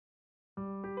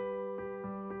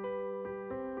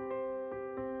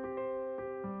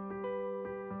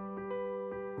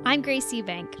I'm Grace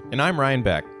Eubank. And I'm Ryan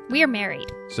Beck. We are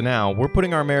married. So now we're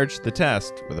putting our marriage to the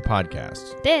test with a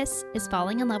podcast. This is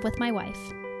Falling in Love with My Wife.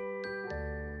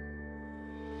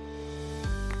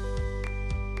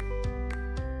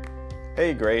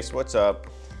 Hey Grace, what's up?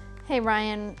 Hey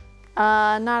Ryan,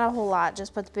 not a whole lot.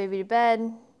 Just put the baby to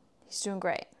bed. He's doing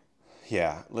great.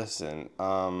 Yeah, listen,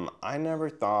 I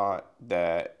never thought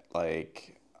that,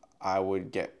 I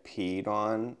would get peed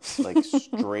on,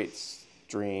 straight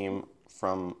stream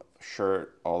from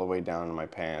shirt all the way down to my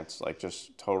pants,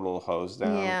 just total hose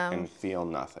down and feel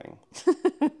nothing.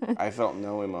 I felt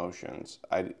no emotions.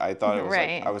 I thought it was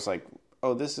right. I was like,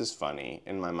 oh, this is funny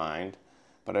in my mind,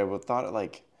 but I would thought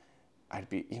I'd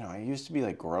be, I used to be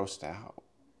grossed out.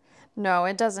 No,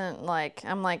 it doesn't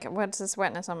I'm like, what's this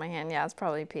wetness on my hand? Yeah, it's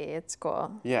probably pee. It's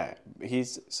cool. Yeah,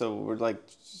 so we're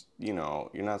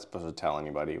you're not supposed to tell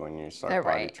anybody when you start potty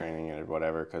right. training or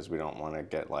whatever, because we don't want to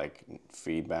get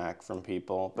feedback from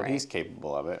people. But right. He's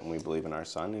capable of it, and we believe in our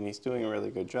son, and he's doing a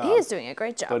really good job. He is doing a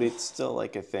great job. But it's still a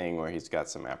thing where he's got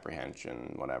some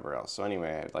apprehension, whatever else. So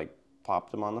anyway, I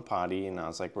popped him on the potty, and I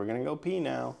was like, we're gonna go pee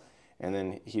now. And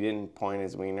then he didn't point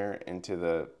his wiener into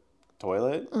the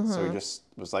toilet, so he just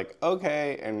was like,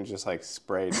 okay, and just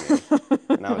sprayed me.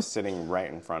 And I was sitting right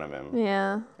in front of him.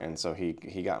 Yeah. And so he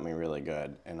got me really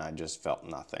good, and I just felt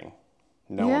nothing.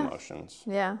 No emotions.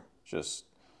 Yeah. Just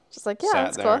sat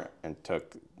that's there cool. And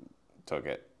took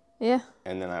it. Yeah.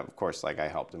 And then I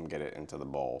helped him get it into the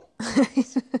bowl.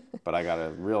 But I got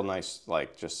a real nice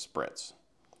just spritz.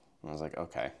 And I was like,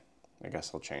 okay, I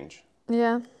guess I'll change.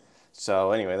 Yeah.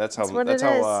 So anyway, that's how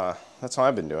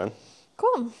I've been doing.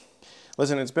 Cool.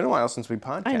 Listen, it's been a while since we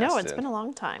podcasted. I know, it's been a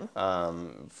long time.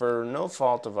 For no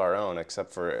fault of our own,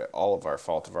 except for all of our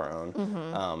fault of our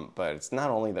own. But it's not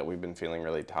only that we've been feeling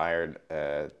really tired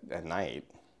at night.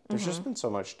 There's just been so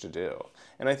much to do.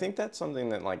 And I think that's something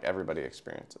that everybody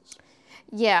experiences.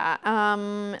 Yeah.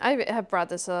 I have brought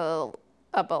this up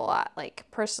a lot,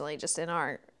 personally, just in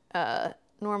our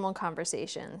normal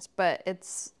conversations. But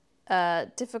it's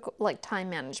difficult, time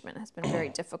management has been very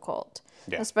difficult.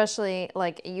 Yeah. Especially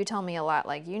you tell me a lot,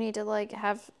 you need to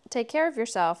take care of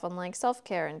yourself and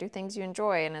self-care and do things you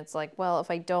enjoy. And it's well,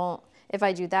 if I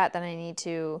do that, then I need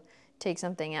to take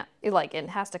something out, it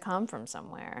has to come from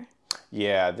somewhere.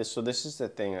 Yeah. This is the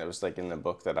thing that was in the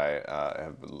book that I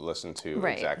have listened to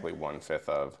right. exactly 1/5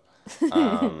 of.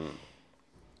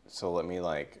 So let me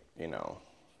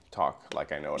talk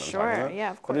like I know what I'm talking about. Yeah,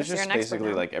 of course. But it's just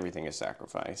basically now. everything is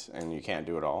sacrifice, and you can't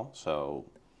do it all. So,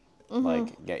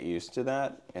 get used to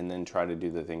that, and then try to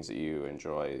do the things that you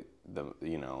enjoy.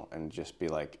 And just be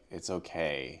it's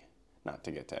okay not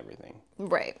to get to everything.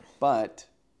 Right. But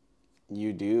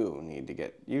you do need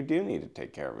to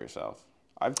take care of yourself.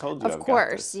 I've told you. Of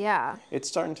course, yeah. It's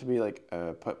starting to be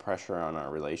put pressure on our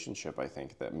relationship. I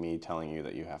think that me telling you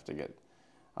that you have to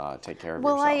take care of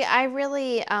yourself. Well, I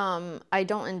really, I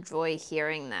don't enjoy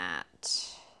hearing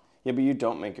that. Yeah, but you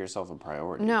don't make yourself a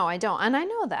priority. No, I don't. And I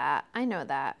know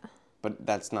that. But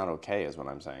that's not okay, is what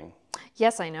I'm saying.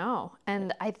 Yes, I know.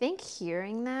 And I think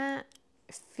hearing that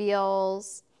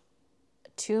feels,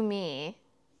 to me,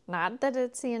 not that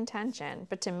it's the intention,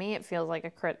 but to me it feels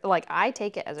like I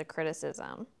take it as a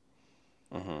criticism.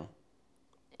 Mm-hmm.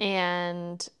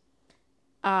 And,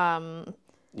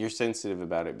 you're sensitive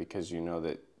about it because you know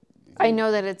that... I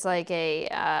know that it's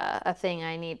a thing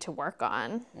I need to work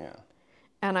on. Yeah.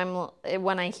 And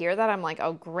when I hear that, I'm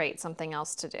oh, great, something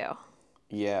else to do.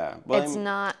 Yeah. Well, it's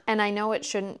not, and I know it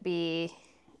shouldn't be,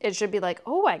 it should be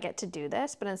oh, I get to do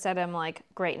this. But instead I'm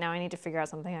great, now I need to figure out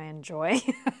something I enjoy.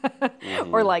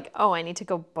 Mm-hmm. Or oh, I need to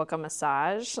go book a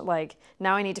massage.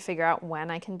 Now I need to figure out when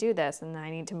I can do this, and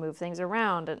I need to move things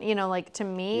around. And, to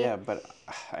me. Yeah, but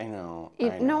I know.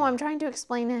 No, I'm trying to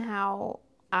explain how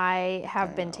I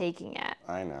have been taking it.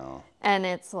 I know. And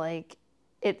it's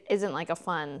it isn't a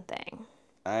fun thing.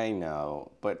 I know,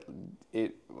 but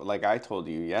it, I told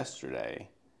you yesterday,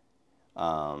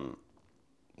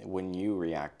 when you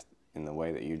react in the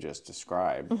way that you just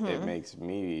described, it makes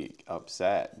me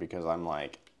upset because I'm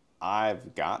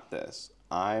I've got this.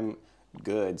 I'm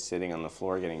good sitting on the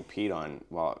floor getting peed on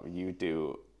while you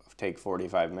take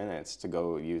 45 minutes to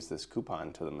go use this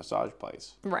coupon to the massage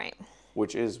place. Right.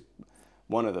 Which is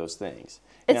one of those things.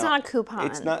 It's not a coupon.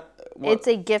 It's not. It's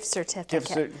a gift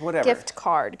certificate. Whatever. Gift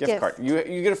card. Gift card.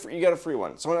 You got a free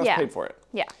one. Someone else paid for it.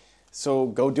 Yeah. So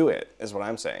go do it, is what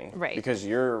I'm saying. Right. Because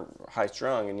you're high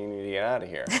strung and you need to get out of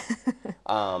here.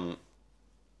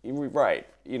 Right.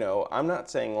 I'm not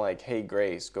saying hey,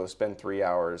 Grace, go spend 3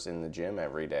 hours in the gym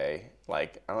every day. I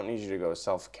don't need you to go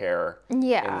self-care.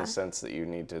 Yeah. In the sense that you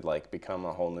need to become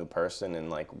a whole new person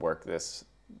and work this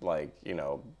like, you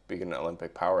know, being an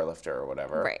Olympic powerlifter or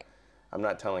whatever. Right. I'm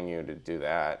not telling you to do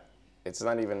that. It's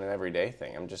not even an everyday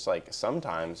thing. I'm just like,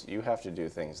 sometimes you have to do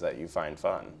things that you find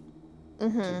fun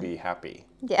to be happy.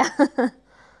 Yeah.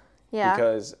 Yeah.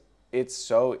 Because it's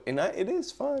so, it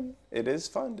is fun. It is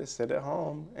fun to sit at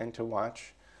home and to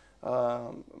watch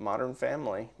Modern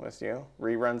Family with you,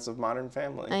 reruns of Modern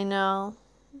Family. I know.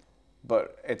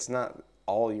 But it's not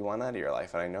all you want out of your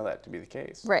life, and I know that to be the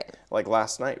case. Right. Like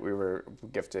last night, we were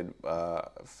gifted a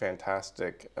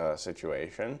fantastic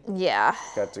situation. Yeah.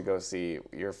 Got to go see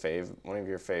one of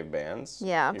your fave bands.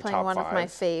 Yeah, your playing top one of my five.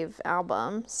 fave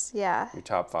albums. Yeah. Your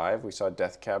top 5. We saw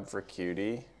Death Cab for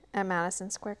Cutie At Madison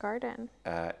Square Garden.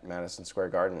 at Madison Square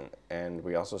Garden, and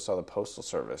we also saw the Postal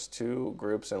Service, 2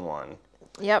 groups in one.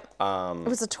 Yep. It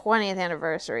was the 20th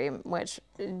anniversary, which,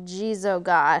 geez, oh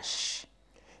gosh.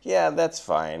 Yeah, that's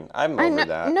fine. I'm over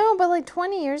that. No, but like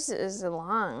 20 years is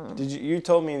long. Did you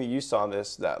told me that you saw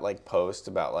that like post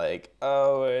about like,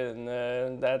 oh, and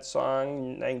that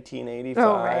song 1985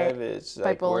 right. is By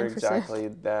like we're Bowling for Soup. exactly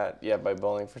that. Yeah, by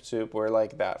Bowling for Soup. We're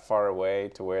like that far away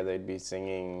to where they'd be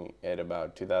singing it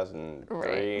about 2003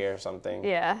 Right. or something.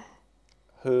 Yeah.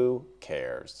 Who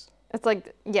cares? It's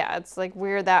like, yeah, it's like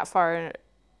we're that far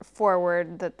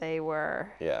forward that they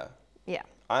were. Yeah. Yeah.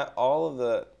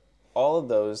 All of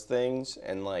those things,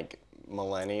 and like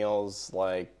millennials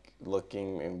like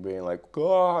looking and being like,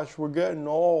 gosh, we're getting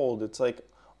old. It's like,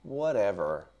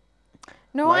 whatever.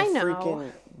 No, My I know.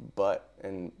 freaking butt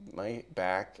and my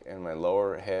back and my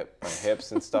lower hip, my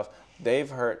hips and stuff, they've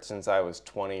hurt since I was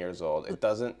 20 years old. It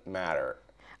doesn't matter.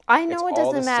 I know It's it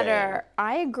all doesn't the matter.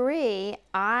 I agree.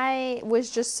 I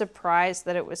was just surprised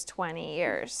that it was 20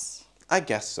 years. I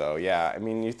guess so, yeah. I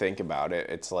mean, you think about it,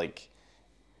 it's like,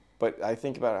 but I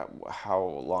think about how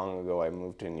long ago I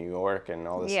moved to New York and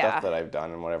all this Yeah. stuff that I've done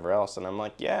and whatever else. And I'm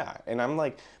like, yeah. And I'm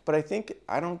like, but I think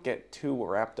I don't get too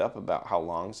wrapped up about how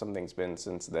long something's been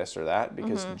since this or that,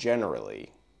 because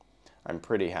generally I'm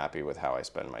pretty happy with how I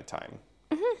spend my time.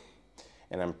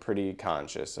 And I'm pretty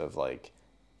conscious of like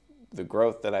the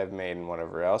growth that I've made and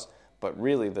whatever else. But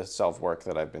really the self-work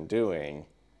that I've been doing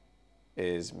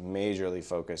is majorly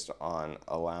focused on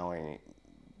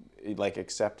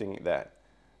accepting that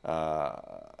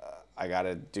I got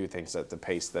to do things at the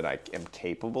pace that I am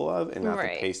capable of, and not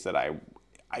Right. the pace that I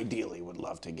ideally would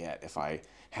love to get if I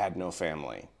had no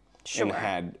family Sure. and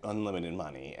had unlimited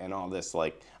money and all this.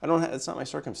 Like, it's not my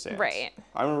circumstance. Right.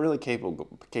 I'm a really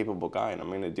capable guy, and I'm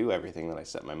going to do everything that I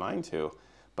set my mind to,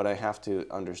 but I have to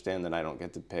understand that I don't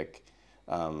get to pick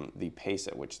the pace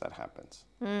at which that happens.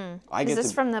 Is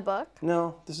this from the book?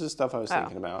 No, this is stuff I was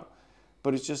thinking about.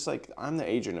 But it's just like, I'm the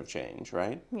agent of change,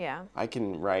 right? Yeah. I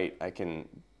can write, I can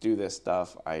do this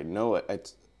stuff. I know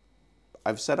it.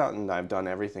 I've set out and I've done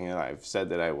everything that I've said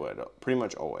that I would, pretty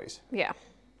much always, Yeah.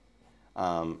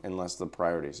 unless the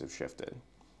priorities have shifted.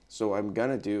 So I'm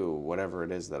going to do whatever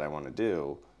it is that I want to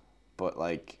do, but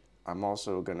like, I'm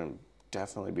also going to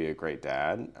definitely be a great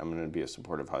dad. I'm going to be a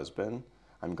supportive husband.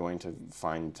 I'm going to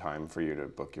find time for you to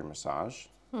book your massage.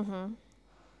 Mm-hmm.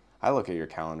 I look at your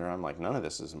calendar, I'm like, none of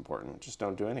this is important. Just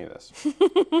don't do any of this.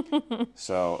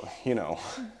 So, you know.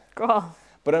 Cool.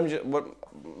 But I'm just,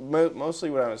 mostly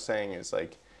what I was saying is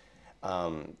like,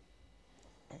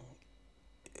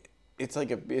 it's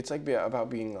about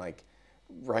being like,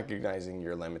 recognizing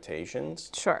your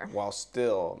limitations. Sure. While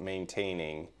still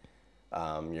maintaining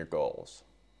your goals.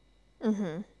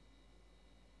 Mm-hmm.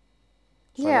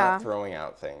 So I'm not throwing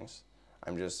out things.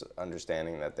 I'm just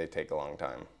understanding that they take a long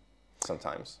time.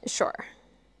 Sometimes. Sure.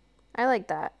 I like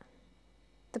that.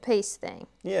 The pace thing.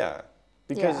 Yeah.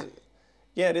 Because,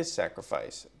 yeah, it is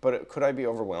sacrifice. But could I be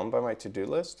overwhelmed by my to-do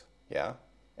list? Yeah.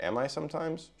 Am I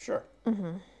sometimes? Sure.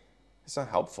 Mm-hmm. It's not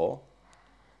helpful.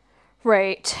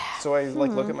 Right. So I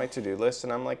look at my to-do list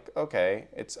and I'm like, okay,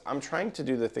 I'm trying to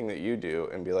do the thing that you do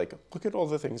and be like, look at all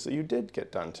the things that you did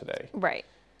get done today. Right.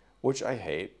 Which I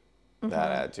hate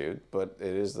that attitude, but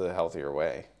it is the healthier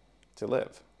way to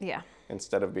live. Yeah.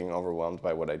 Instead of being overwhelmed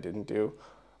by what I didn't do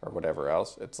or whatever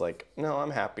else, it's like, no,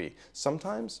 I'm happy.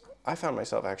 Sometimes I found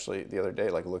myself actually the other day,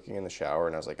 like looking in the shower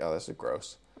and I was like, oh, this is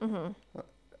gross. Mm-hmm.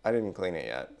 I didn't clean it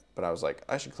yet, but I was like,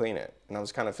 I should clean it. And I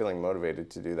was kind of feeling motivated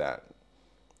to do that.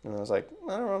 And I was like,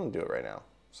 I don't want to do it right now.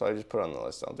 So I just put it on the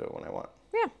list. I'll do it when I want.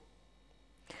 Yeah.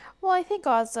 Well, I think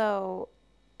also,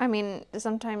 I mean,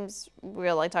 sometimes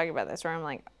we're like talking about this where I'm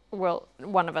like, well,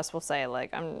 one of us will say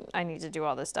like, I need to do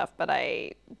all this stuff, but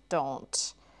I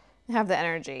don't have the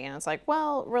energy. And it's like,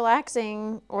 well,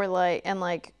 relaxing or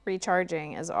like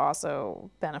recharging is also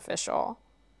beneficial.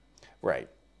 Right.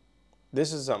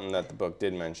 This is something that the book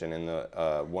did mention in the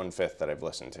 1/5 that I've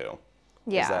listened to.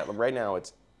 Yeah. Is that right now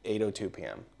 8:02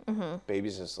 p.m.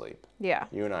 Baby's asleep. Yeah.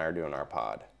 You and I are doing our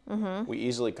pod. We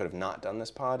easily could have not done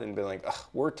this pod and been like, ugh,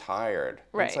 we're tired.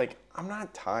 And it's Right. like, I'm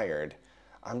not tired.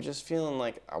 I'm just feeling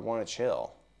like I want to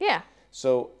chill. Yeah.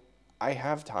 So I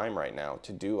have time right now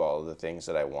to do all of the things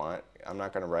that I want. I'm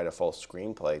not going to write a full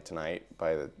screenplay tonight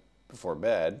before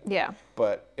bed. Yeah.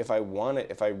 But if I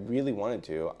really wanted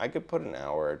to, I could put an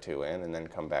hour or two in and then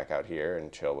come back out here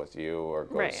and chill with you or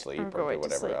go to sleep or go do right to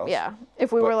whatever sleep. else. Yeah.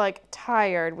 If we were like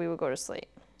tired, we would go to sleep.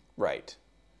 Right.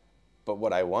 But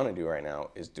what I want to do right now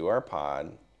is do our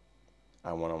pod.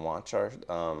 I want to watch our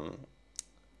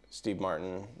Steve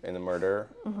Martin in the Murder.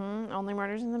 Only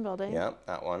Murders in the Building. Yeah,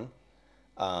 that one.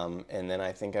 And then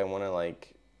I think I want to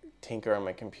like tinker on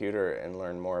my computer and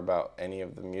learn more about any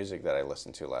of the music that I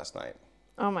listened to last night.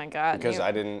 Oh my God. Because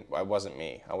I wasn't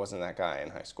me. I wasn't that guy in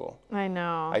high school. I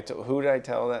know. Who did I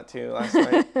tell that to last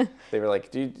night? They were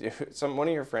like, one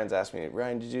of your friends asked me,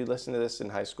 Ryan, did you listen to this in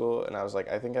high school? And I was like,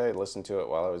 I think I listened to it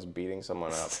while I was beating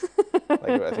someone up.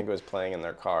 Like, I think it was playing in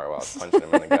their car while I was punching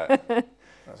them in the gut.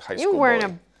 I was a high school You weren't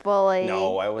bully. a bully.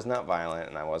 No, I was not violent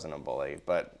and I wasn't a bully.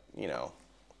 But, you know,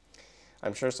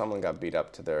 I'm sure someone got beat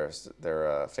up to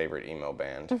their favorite emo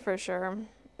band. For sure.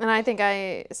 And I think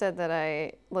I said that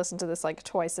I listen to this like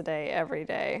twice a day, every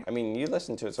day. I mean, you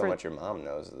listen to it so much your mom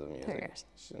knows the music.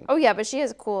 Oh yeah, but she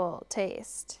has cool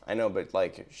taste. I know, but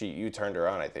like you turned her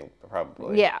on, I think,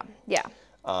 probably. Yeah, yeah.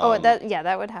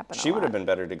 That would happen. She would have been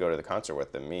better to go to the concert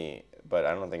with than me, but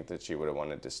I don't think that she would have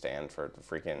wanted to stand for the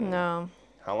freaking. No.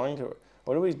 How long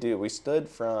what did we do? We stood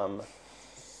from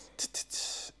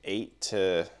 8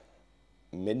 to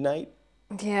midnight.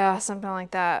 Yeah, something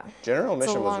like that. General It's a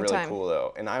Admission was long really time. cool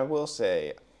though, and I will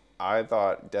say, I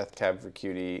thought Death Cab for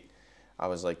Cutie. I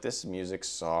was like, this music's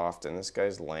soft, and this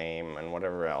guy's lame, and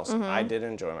whatever else. I did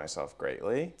enjoy myself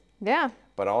greatly. Yeah.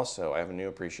 But also, I have a new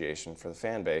appreciation for the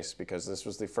fan base because this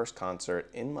was the first concert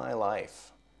in my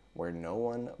life where no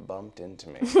one bumped into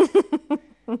me.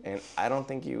 And I don't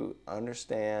think you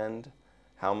understand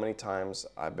how many times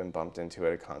I've been bumped into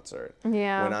at a concert.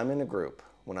 Yeah. When I'm in a group,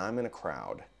 when I'm in a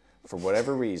crowd, for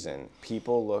whatever reason,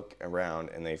 people look around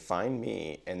and they find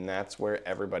me, and that's where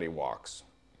everybody walks.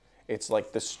 It's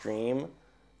like the stream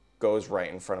goes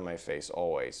right in front of my face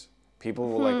always. People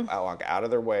will like walk out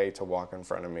of their way to walk in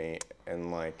front of me,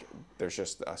 and like there's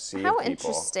just a sea How of people.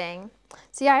 interesting.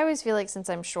 See, I always feel like since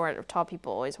I'm short, tall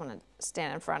people always want to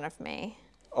stand in front of me.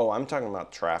 Oh, I'm talking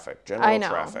about traffic, I general know.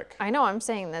 traffic. I know. I'm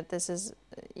saying that this is.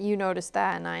 You notice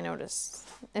that, and I notice.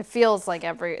 It feels like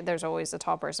there's always a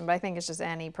tall person, but I think it's just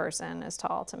any person is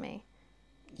tall to me.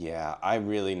 Yeah, I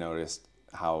really noticed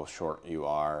how short you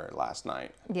are last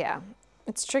night. Yeah,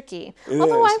 it's tricky. It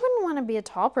Although is. I wouldn't want to be a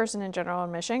tall person in general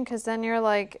admission, because then you're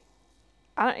like,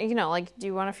 do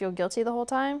you want to feel guilty the whole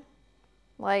time?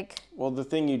 Like. Well, the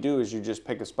thing you do is you just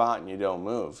pick a spot and you don't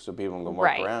move, so people can walk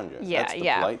Right. around you. Yeah, That's the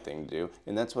yeah. polite thing to do,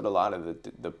 and that's what a lot of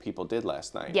the people did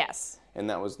last night. Yes. And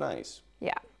that was nice.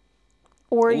 Yeah.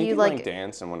 Or And you can, like.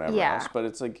 dance and whatever Yeah. else, but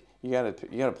it's like you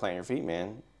gotta plant your feet,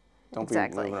 man. Don't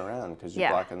Exactly. be moving around because you're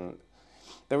Yeah. blocking.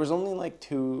 There was only like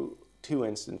two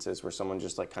instances where someone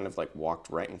just like kind of like walked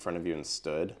right in front of you and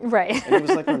stood. Right. And it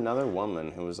was like another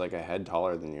woman who was like a head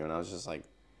taller than you, and I was just like,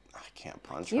 I can't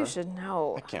punch her. You should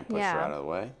know. I can't push yeah. her out of the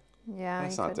way. Yeah.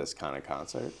 It's you not could. this kind of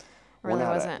concert. Really We're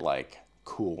not wasn't. at like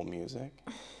cool music.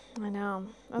 I know.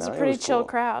 That was No, a it pretty was chill cool.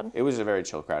 crowd. It was a very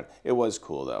chill crowd. It was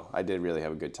cool though. I did really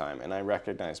have a good time, and I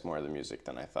recognized more of the music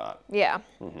than I thought. Yeah.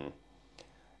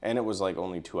 And it was like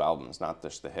only 2 albums, not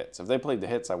just the hits. If they played the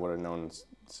hits, I would have known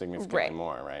significantly Right.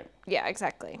 more, right? Yeah,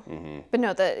 exactly. But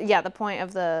no, the point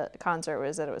of the concert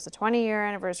was that it was a 20-year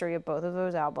anniversary of both of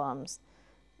those albums,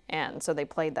 and so they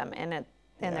played them in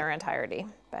their entirety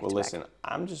back Well, to listen, back.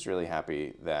 I'm just really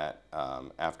happy that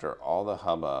after all the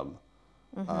hubbub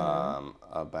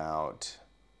about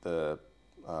the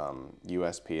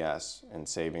USPS and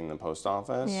saving the post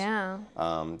office, Yeah.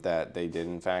 that they did,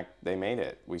 in fact, they made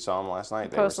it. We saw them last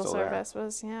night. They Postal were still Service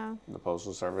was, yeah. there. The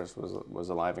Postal Service was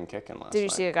alive and kicking last night. Did you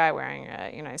see a guy wearing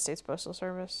a United States Postal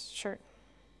Service shirt?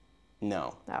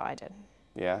 No. Oh, I did.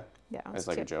 Yeah? Yeah, it was It's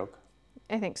like a cute. joke?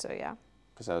 I think so, yeah.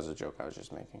 Because that was a joke I was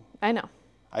just making. I know.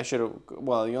 I should have.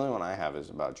 Well, the only one I have is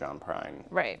about John Prine.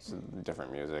 Right. It's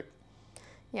different music.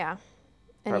 Yeah.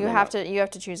 And Probably you have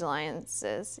to choose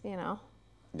alliances, you know.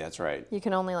 That's right. You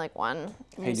can only like one.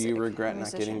 Hey, do you regret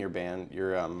not getting musician.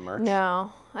 your merch?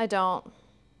 No, I don't.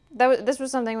 This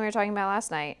was something we were talking about last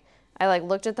night. I like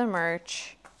looked at the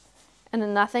merch, and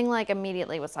then nothing like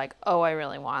immediately was like, oh, I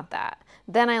really want that.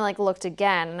 Then I like looked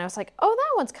again, and I was like, oh,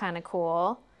 that one's kind of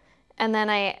cool. And then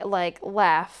I like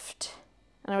left,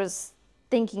 and I was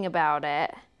thinking about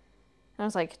it. And I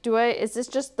was like, is this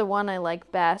just the one I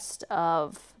like best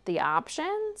of the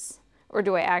options? Or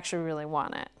do I actually really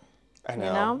want it? I know.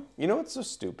 You know? You know what's so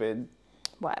stupid?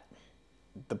 What?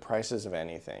 The prices of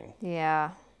anything. Yeah.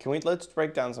 Let's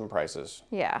break down some prices,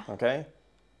 Yeah. okay?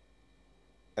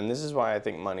 And this is why I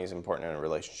think money is important in a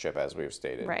relationship, as we've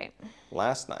stated. Right.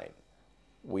 Last night,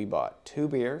 we bought 2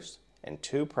 beers and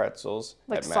 2 pretzels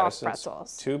Like at soft Madison.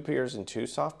 pretzels. 2 beers and 2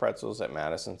 soft pretzels at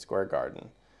Madison Square Garden.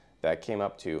 That came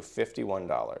up to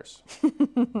 $51.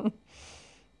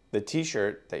 The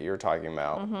T-shirt that you're talking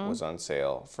about was on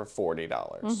sale for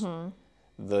 $40.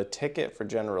 The ticket for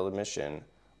general admission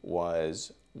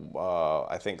was,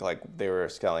 I think like they were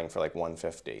selling for like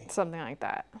 $150. Something like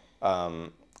that.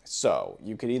 So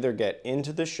you could either get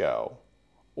into the show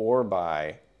or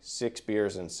buy 6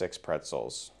 beers and 6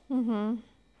 pretzels.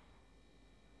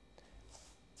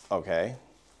 Okay.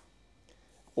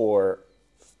 Or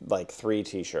like 3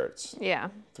 T-shirts. Yeah.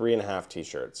 3.5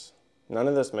 T-shirts. None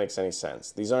of this makes any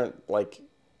sense. These aren't like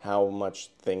how much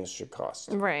things should cost.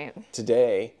 Right.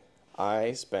 Today,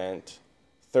 I spent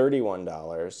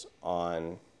 $31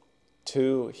 on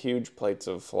 2 huge plates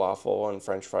of falafel and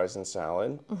French fries and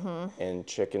salad, and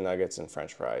chicken nuggets and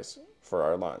French fries for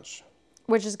our lunch,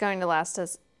 Which is going to last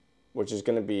us. which is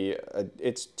going to be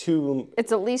it's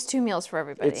It's at least 2 meals for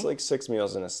everybody. It's like 6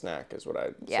 meals and a snack is what I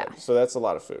Yeah. said. So that's a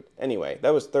lot of food. Anyway,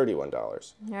 that was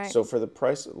 $31. Right. So for the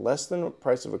price, less than the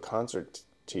price of a concert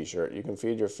T-shirt, you can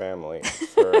feed your family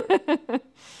for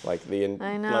like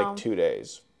I know. like 2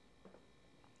 days,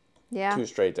 Yeah. 2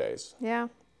 straight days. Yeah.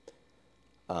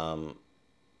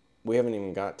 We haven't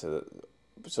even got to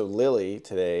so Lily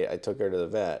today, I took her to the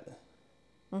vet.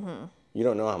 You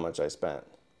don't know how much I spent.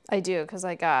 I do, because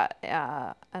I got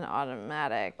an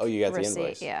automatic. Oh, you got receipt. the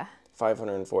invoice. Yeah.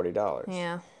 $540.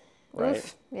 Yeah. Right?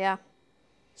 Oof. Yeah.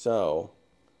 So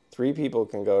 3 people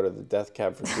can go to the Death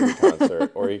Cab for Cutie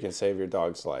concert, or you can save your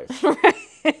dog's life.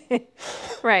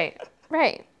 Right.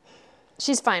 Right.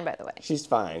 She's fine, by the way. She's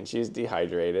fine. She's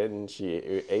dehydrated, and she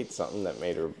ate something that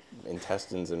made her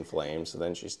intestines inflamed. So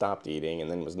then she stopped eating,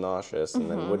 and then was nauseous, and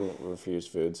then wouldn't refuse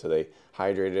food. So they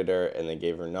hydrated her, and they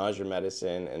gave her nausea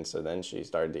medicine, and so then she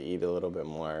started to eat a little bit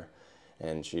more,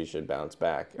 and she should bounce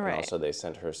back. And Right. also they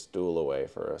sent her stool away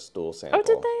for a stool sample. Oh,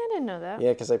 did they? I didn't know that.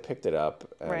 Yeah, because I picked it up,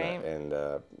 and,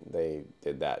 Right. They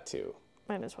did that too.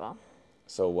 Might as well.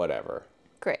 So whatever.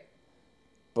 Great.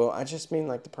 But I just mean,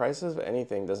 like, the prices of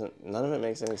anything none of it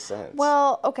makes any sense.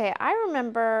 Well, okay, I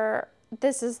remember,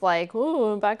 this is like,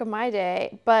 ooh, back of my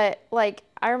day, but like,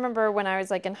 I remember when I was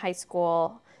like in high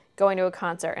school going to a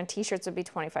concert and T-shirts would be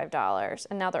 $25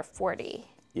 and now they're $40.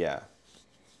 Yeah,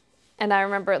 And I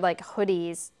remember like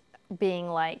hoodies being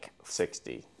like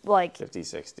 60, like 50,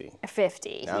 60.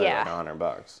 50. Now they're Yeah. like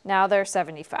 $100. Now they're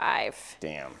 75.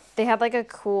 Damn. They had like a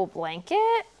cool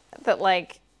blanket that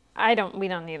like we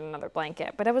don't need another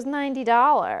blanket, but it was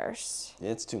 $90.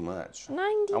 It's too much.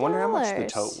 $90. I wonder how much the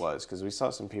tote was, because we saw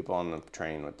some people on the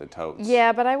train with the totes.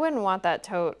 Yeah, but I wouldn't want that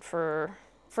tote for.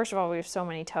 First of all, we have so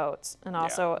many totes, and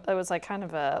also it was like kind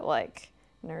of a like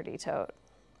nerdy tote.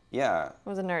 Yeah. It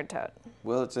was a nerd tote.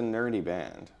 Well, it's a nerdy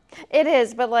band. It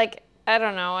is, but like I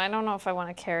don't know. I don't know if I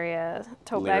want to carry a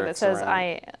tote bag that Lyrics says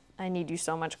around. I need you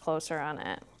so much closer on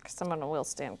it, because someone will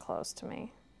stand close to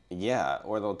me. Yeah,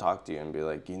 or they'll talk to you and be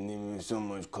like, "You need me so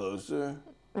much closer."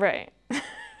 Right.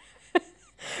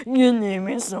 You need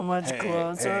me so much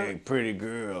closer. Hey, pretty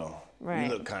girl. Right. You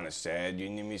look kind of sad. You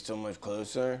need me so much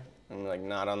closer. I'm like,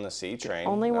 not on the C train.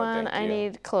 Only No, one thank I you.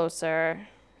 need closer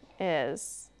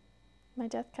is my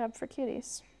Death Cab for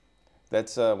Cuties.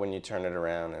 That's when you turn it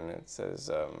around and it says,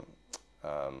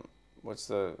 what's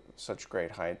the Such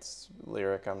Great Heights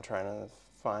lyric I'm trying to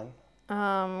find?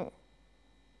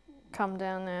 Come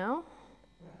down now.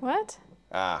 What?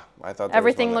 Ah, I thought there was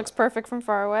Everything one that- looks perfect from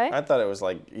far away. I thought it was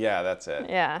like, yeah, that's it.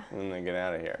 Yeah. And then they get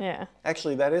out of here. Yeah.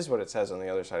 Actually, that is what it says on the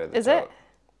other side of the Is tote. it?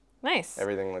 Nice.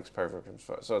 Everything looks perfect from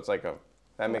far. So it's like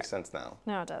that makes sense now.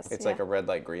 No, it does. It's yeah, like a red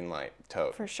light, green light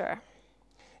tote. for sure.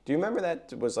 Do you remember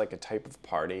that was like a type of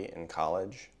party in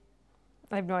college?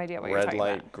 I have no idea what you're Red talking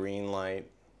light, about. green light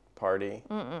party?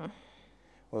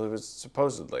 Well, it was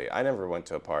supposedly, I never went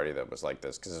to a party that was like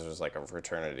this because it was like a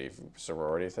fraternity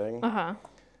sorority thing. Uh-huh.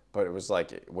 But it was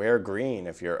like, wear green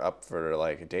if you're up for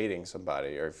like dating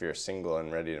somebody or if you're single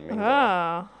and ready to mingle.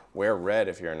 Oh. Wear red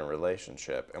if you're in a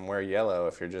relationship, and wear yellow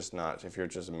if you're just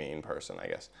a mean person, I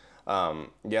guess.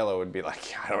 Yellow would be like,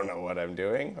 I don't know what I'm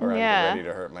doing, or Yeah. I'm ready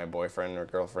to hurt my boyfriend or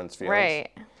girlfriend's feelings. Right.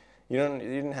 You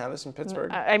didn't have this in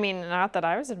Pittsburgh? I mean, not that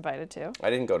I was invited to. I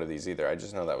didn't go to these either. I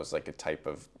just know that was like a type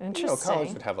of, college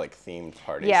Interesting. would have like themed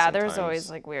parties. Yeah, sometimes. there's always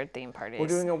like weird theme parties. We're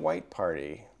doing a white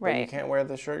party, but you Right. can't wear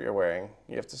the shirt you're wearing.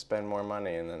 You have to spend more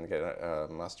money and then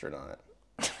get mustard on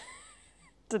it.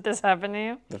 Did this happen to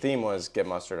you? The theme was get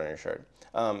mustard on your shirt.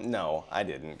 No, I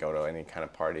didn't go to any kind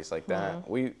of parties like that.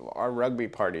 Our rugby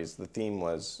parties, the theme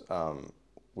was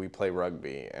we play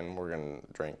rugby and we're gonna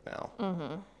drink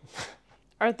now.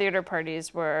 Our theater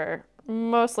parties were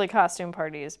mostly costume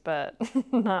parties, but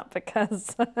not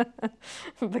because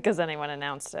because anyone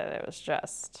announced it. It was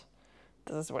just,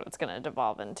 this is what it's going to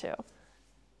devolve into.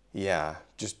 Yeah,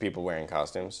 just people wearing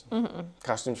costumes.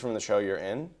 Costumes from the show you're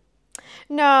in.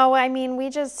 No, I mean, we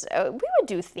would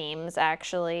do themes,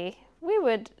 actually. We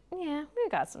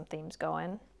got some themes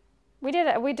going. We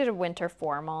did a winter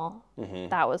formal.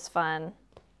 That was fun.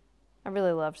 I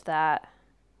really loved that.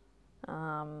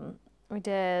 We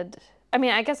did, I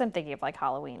mean, I guess I'm thinking of like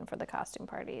Halloween for the costume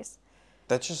parties.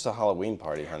 That's just a Halloween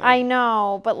party, honey. I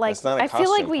know, but like, It's not a I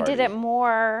feel like costume we did party. it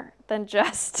more than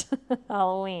just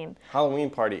Halloween. Halloween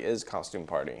party is costume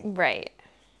party. Right.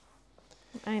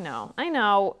 I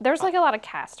know. There's like a lot of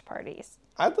cast parties.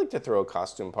 I'd like to throw a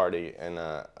costume party in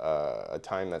a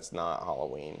time that's not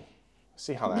Halloween.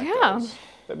 See how that Yeah. goes.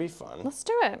 That'd be fun. Let's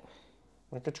do it.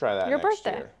 We could try that Your next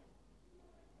birthday. year.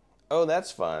 Oh, that's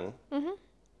fun.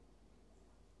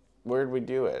 Where'd we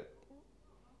do it?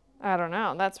 I don't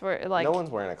know. That's where like No one's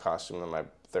wearing a costume at my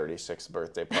 36th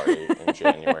birthday party in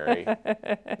January.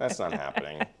 That's not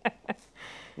happening.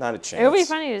 Not a chance. it would be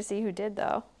funny to see who did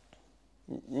though.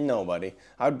 Nobody.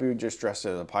 I'd be just dressed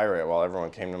as a pirate while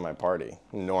everyone came to my party.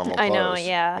 Normal clothes. I know,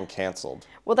 yeah. And canceled.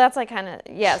 Well, that's like kind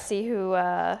of see who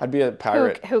I'd be a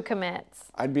pirate. who commits.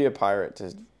 I'd be a pirate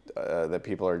to that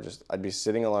people are just. I'd be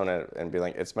sitting alone and be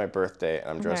like, "It's my birthday, and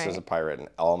I'm dressed as a Right. pirate," and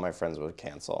all my friends would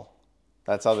cancel.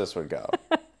 That's how this would go.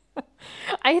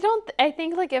 I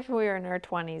think like if we were in our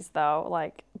 20s though,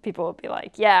 like people would be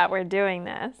like, "Yeah, we're doing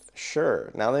this."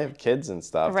 Sure. Now they have kids and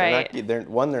stuff. Right. They're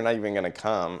not even going to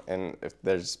come, and if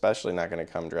they're especially not going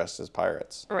to come dressed as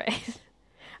pirates. Right.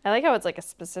 I like how it's like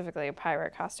specifically a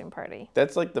pirate costume party.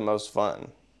 That's like the most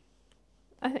fun.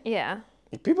 Yeah.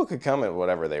 People could come at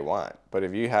whatever they want, but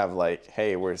if you have like,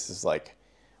 hey, we're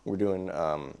doing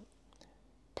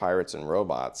pirates and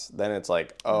robots, then it's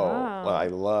like, well, I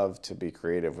love to be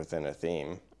creative within a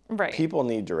theme. Right. People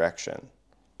need direction.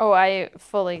 Oh, I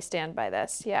fully stand by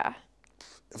this. Yeah.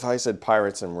 If I said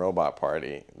pirates and robot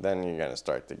party, then you're gonna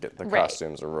start to get the Right.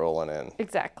 costumes are rolling in.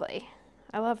 Exactly.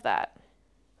 I love that.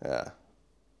 Yeah,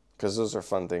 because those are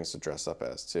fun things to dress up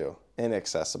as too.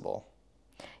 Inaccessible.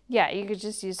 Yeah, you could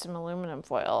just use some aluminum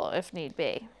foil if need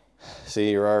be.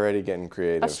 See, you're already getting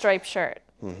creative. A striped shirt,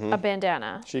 a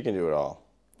bandana. She can do it all.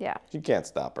 Yeah. You can't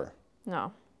stop her.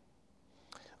 No.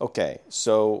 Okay,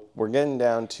 so we're getting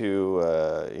down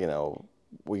to,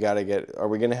 we got to get, are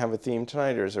we going to have a theme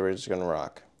tonight or is it just going to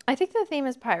rock? I think the theme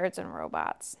is pirates and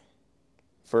robots.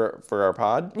 For our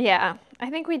pod? Yeah, I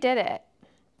think we did it.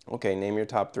 Okay, name your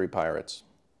top 3 pirates.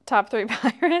 Top 3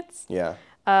 pirates. Yeah.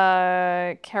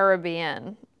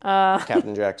 Caribbean.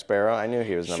 Captain Jack Sparrow. I knew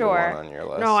he was number Sure. 1 on your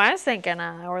list. No, I was thinking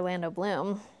Orlando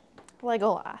Bloom.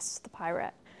 Legolas, the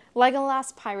pirate.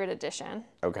 Legolas Pirate Edition.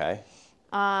 Okay.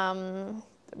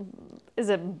 Is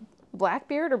it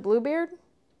Blackbeard or Bluebeard?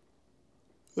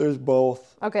 There's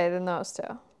both. Okay, then those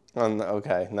two.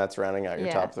 Okay, and that's rounding out your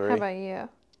Yeah. top 3? How about you?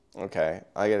 Okay,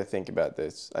 I got to think about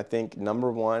this. I think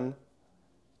number 1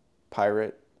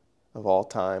 pirate of all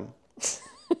time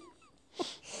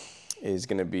is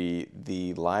going to be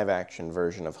the live action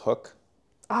version of Hook.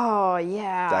 Oh,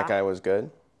 yeah. That guy was good.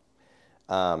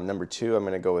 Number 2, I'm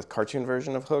going to go with cartoon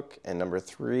version of Hook. And number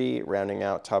 3, rounding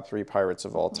out top 3 pirates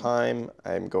of all time,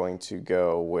 I'm going to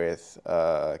go with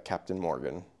Captain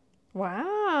Morgan.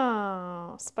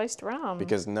 Wow. Spiced rum.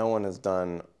 Because no one has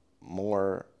done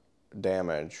more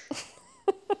damage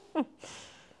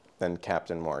than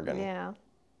Captain Morgan. Yeah.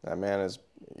 That man is,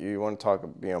 you want to talk,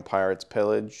 pirates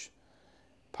pillage,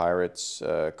 pirates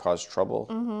cause trouble.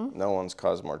 Mm-hmm. No one's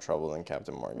caused more trouble than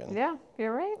Captain Morgan. Yeah,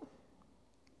 you're right.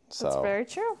 So, That's very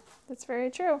true. That's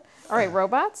very true. All right,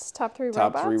 robots. Top 3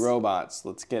 robots. top 3 robots.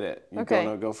 Let's get it. You Okay.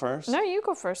 gonna go first? No, you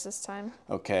go first this time.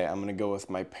 Okay, I'm gonna go with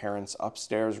my parents'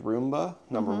 upstairs Roomba,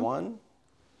 number 1.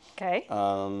 Okay.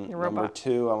 Your Number robot.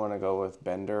 2, I want to go with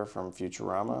Bender from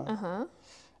Futurama. Uh-huh.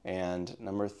 And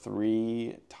number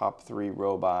 3, top 3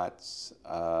 robots.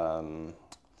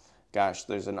 Gosh,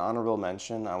 there's an honorable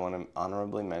mention. I want to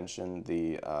honorably mention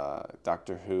the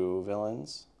Doctor Who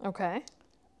villains. Okay.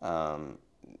 But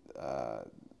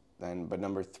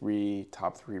number 3,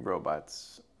 top 3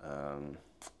 robots.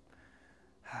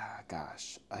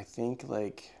 Gosh, I think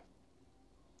like,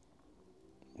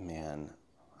 man,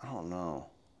 I don't know.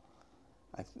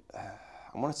 I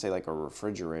want to say like a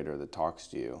refrigerator that talks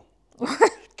to you.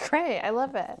 Great, I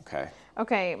love it. Okay.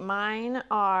 Okay, mine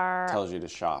are. Tells you to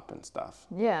shop and stuff.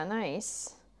 Yeah,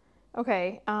 nice.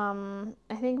 Okay, I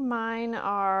think mine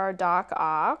are Doc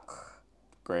Ock.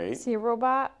 Great. Is he a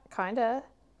robot? Kinda.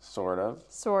 Sort of.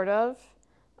 Sort of.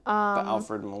 The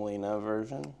Alfred Molina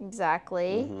version.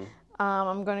 Exactly.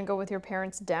 I'm gonna go with your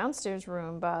parents' downstairs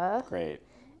Roomba. Great.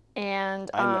 And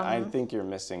I think you're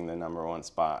missing the number one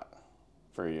spot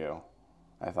for you.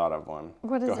 I thought of one.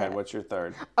 What is Go ahead. it? What's your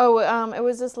third? oh, it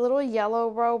was this little yellow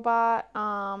robot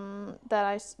that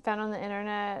I found on the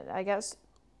internet. I guess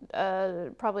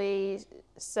probably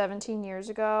 17 years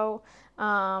ago.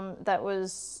 That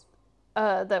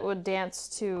would dance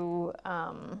to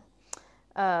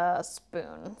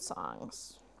Spoon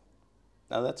songs.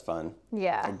 Oh, that's fun.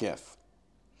 Yeah. A GIF.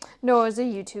 No, it was a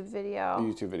YouTube A video.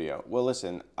 YouTube video. Well,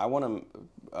 listen, I want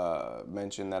to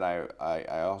mention that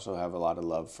I also have a lot of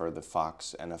love for the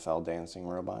Fox NFL dancing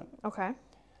robot. Okay.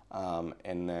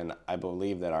 And then I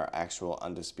believe that our actual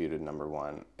undisputed number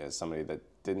one is somebody that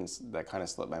kind of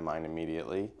slipped my mind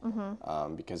immediately,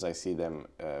 because I see them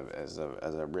as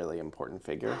a really important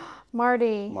figure.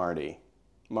 Marty.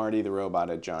 Marty the robot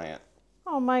at Giant.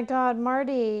 Oh my God,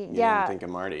 Marty. You Yeah. didn't think of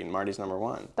Marty. Marty's number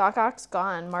one. Doc Ock's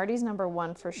gone. Marty's number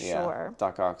one for Yeah. sure.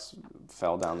 Doc Ock's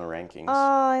fell down the rankings. Oh,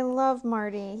 I love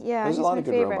Marty. Yeah, There's a he's lot my of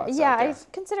good favorite. robots Yeah, out there. I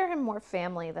consider him more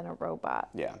family than a robot.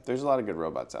 Yeah, there's a lot of good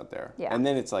robots out there. Yeah. And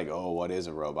then it's like, oh, what is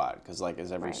a robot? Because like,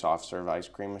 is every Right. soft serve ice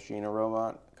cream machine a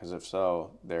robot? Because if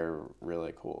so, they're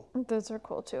really cool. Those are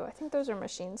cool too. I think those are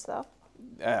machines though.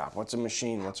 Yeah, what's a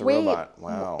machine? What's a Wait, robot?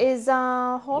 Wow.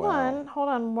 hold Wow.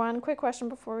 on. One quick question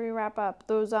before we wrap up.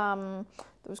 Those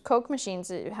Coke machines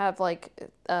that have like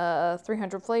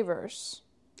 300 flavors.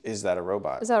 Is that a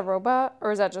robot? Is that a robot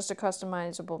or is that just a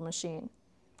customizable machine?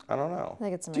 I don't know. I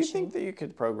think it's a Do you machine. think that you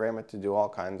could program it to do all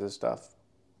kinds of stuff?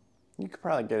 You could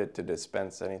probably get it to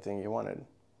dispense anything you wanted.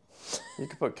 You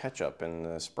could put ketchup in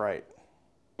the Sprite.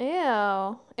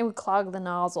 Ew. It would clog the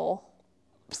nozzle.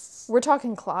 We're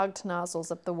talking clogged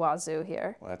nozzles up the wazoo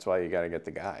here. Well, that's why you got to get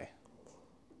the guy.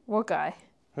 What guy?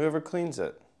 Whoever cleans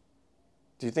it.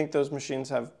 Do you think those machines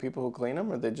have people who clean them,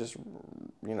 or they just,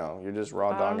 you're just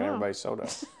raw dogging know. everybody's soda?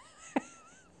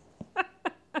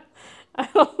 I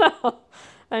don't know.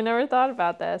 I never thought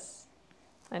about this.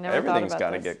 Everything's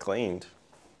got to get cleaned.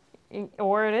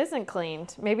 Or it isn't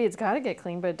cleaned. Maybe it's got to get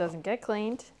cleaned, but it doesn't get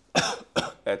cleaned.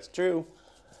 That's true.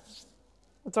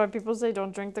 That's why people say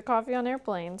don't drink the coffee on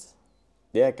airplanes.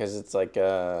 Yeah, because it's like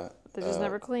They just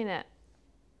never clean it.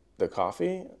 the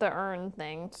coffee. The urn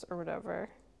things or whatever.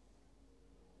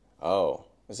 Oh,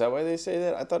 is that why they say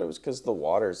that? I thought it was because the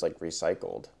water's like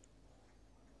recycled.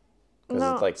 Because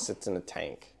No. it like sits in a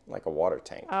tank, like a water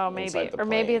tank. Oh, maybe. inside the Or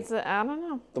maybe plane. it's I don't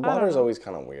know. The I don't water's know. always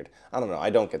kind of weird. I don't know.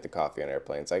 I don't get the coffee on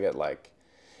airplanes. I get like,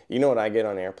 you know what I get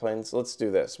on airplanes? Let's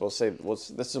do this.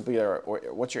 This will be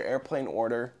what's your airplane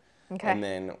order? Okay. And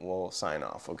then we'll sign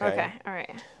off, okay? Okay, all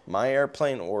right. My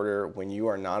airplane order when you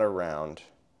are not around,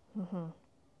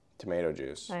 tomato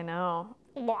juice. I know.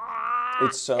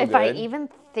 It's so if good. I even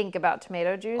think about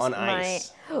tomato juice, On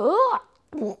ice.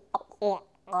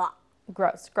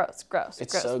 Gross.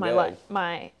 It's so my good.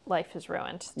 my life is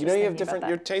ruined. You know, you have different,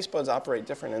 your taste buds operate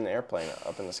different in the airplane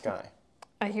up in the sky.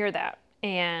 I hear that.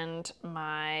 And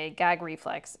my gag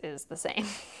reflex is the same.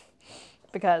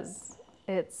 Because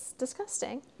it's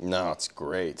disgusting. No, it's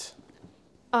great.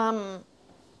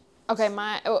 Okay,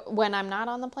 when I'm not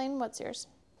on the plane, what's yours?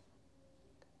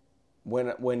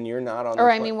 When you're not on the Or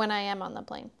plane. I mean, when I am on the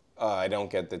plane. I don't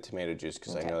get the tomato juice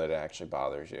because I know that it actually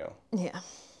bothers you, Yeah.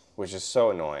 which is so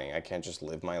annoying. I can't just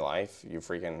live my life. You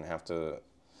freaking have to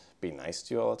be nice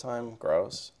to you all the time.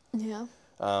 Gross. Yeah.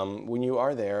 When you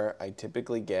are there, I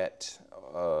typically get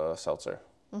seltzer.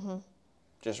 Mm-hmm.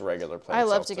 Just regular plain I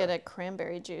love seltzer. to get a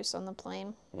cranberry juice on the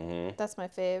plane. Mm-hmm. That's my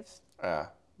fave.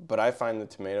 But I find the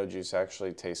tomato juice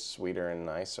actually tastes sweeter and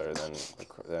nicer than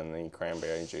the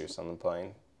cranberry juice on the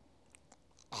plane.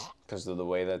 Because of the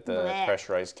way that the Blech.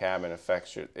 pressurized cabin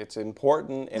affects you. It's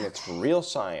important and it's real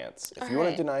science. If you want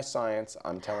Alright. to deny science,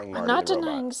 I'm telling Marty I'm not the robot.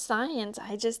 denying science.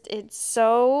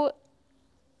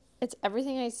 It's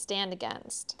everything I stand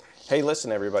against. Hey,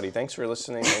 listen, everybody. Thanks for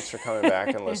listening. Thanks for coming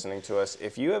back and listening to us.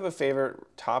 If you have a favorite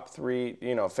top three,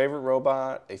 favorite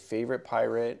robot, a favorite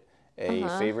pirate, a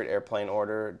favorite airplane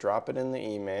order, drop it in the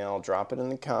email, drop it in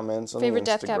the comments on Favorite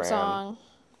the Instagram. Death Cab song.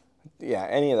 Yeah,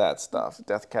 any of that stuff.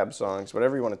 Death Cab songs,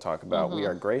 whatever you want to talk about. We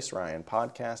are Grace Ryan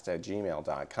Podcast at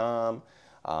gmail.com.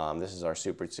 This is our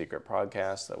super secret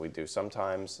podcast that we do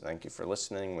sometimes. Thank you for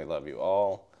listening. We love you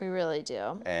all. We really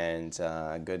do. And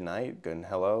good night,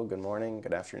 hello, good morning,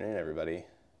 good afternoon, everybody.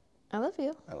 I love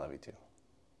you. I love you too.